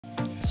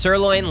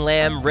Sirloin,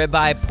 lamb,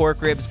 ribeye,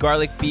 pork ribs,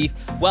 garlic beef.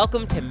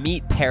 Welcome to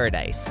Meat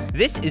Paradise.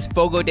 This is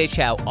Fogo De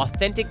Ciao,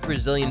 authentic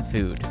Brazilian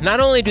food. Not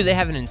only do they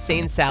have an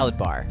insane salad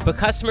bar, but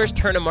customers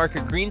turn a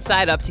marker green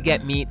side up to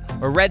get meat,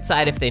 or red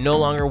side if they no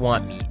longer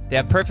want meat. They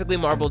have perfectly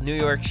marbled New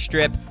York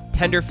strip,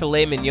 tender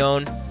filet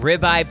mignon,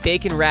 ribeye,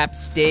 bacon-wrapped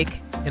steak,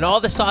 and all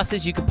the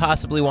sauces you could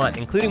possibly want,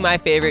 including my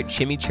favorite,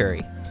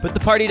 chimichurri. But the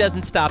party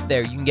doesn't stop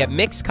there. You can get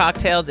mixed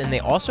cocktails, and they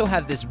also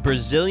have this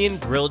Brazilian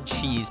grilled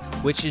cheese,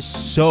 which is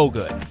so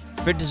good.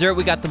 For dessert,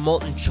 we got the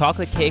molten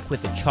chocolate cake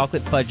with the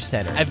chocolate fudge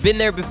center. I've been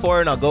there before,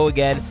 and I'll go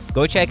again.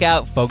 Go check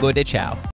out Fogo de Ciao.